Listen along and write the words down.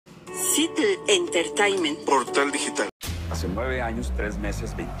Citl Entertainment. Portal Digital. Hace 9 años, 3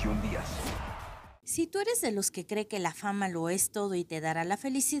 meses, 21 días. Si tú eres de los que cree que la fama lo es todo y te dará la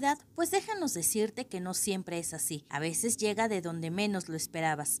felicidad, pues déjanos decirte que no siempre es así. A veces llega de donde menos lo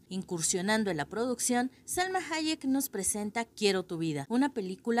esperabas. Incursionando en la producción, Salma Hayek nos presenta Quiero, Vida, una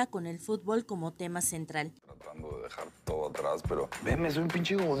película con el fútbol como tema central. Tratando de dejar todo atrás, pero veme, soy un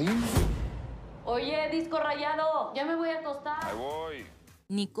pinche godín. Oye, disco rayado, ya me voy a acostar. Ahí voy.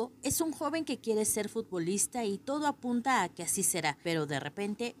 Nico es un joven que quiere ser futbolista y todo apunta a que así será, pero de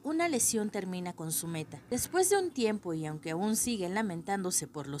repente una lesión termina con su meta. Después de un tiempo y aunque aún sigue lamentándose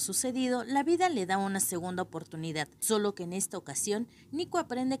por lo sucedido, la vida le da una segunda oportunidad, solo que en esta ocasión Nico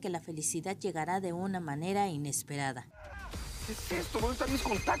aprende que la felicidad llegará de una manera inesperada. ¿Qué es esto? ¿Dónde están mis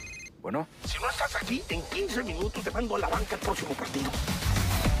contactos? Bueno, Si no estás aquí, en 15 minutos te mando a la banca el próximo partido.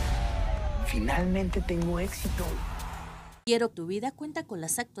 Finalmente tengo éxito. Quiero, Vida cuenta con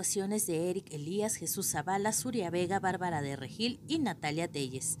las actuaciones de Eric Elías, Jesús Zavala, Zuria Vega, Bárbara de Regil y Natalia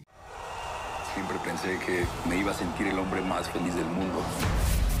Telles. siempre pensé que me iba a sentir el hombre más feliz del mundo.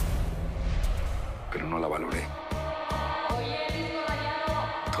 Pero no la valoré. Oye, disco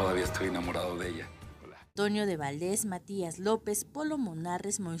rayado. Todavía estoy enamorado de ella. Toño de Valdés, Matías López, Polo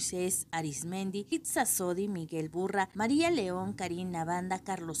Monarres, Moisés Arismendi, Itza Sodi, Miguel Burra, María León, Karina Banda,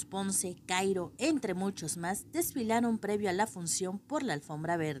 Carlos Ponce, Quiero, entre muchos más, desfilaron previo a la función por la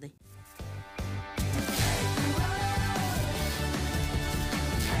alfombra verde.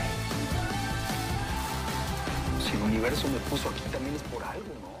 Si el universo me puso aquí también es por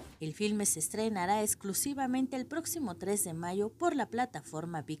algo, ¿no? El filme se estrenará exclusivamente el próximo 3 de mayo por la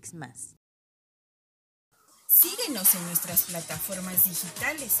plataforma ViX+. Síguenos en nuestras plataformas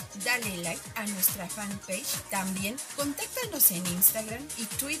digitales, dale like a nuestra fanpage, también contáctanos en Instagram y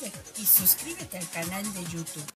Twitter y suscríbete al canal de YouTube.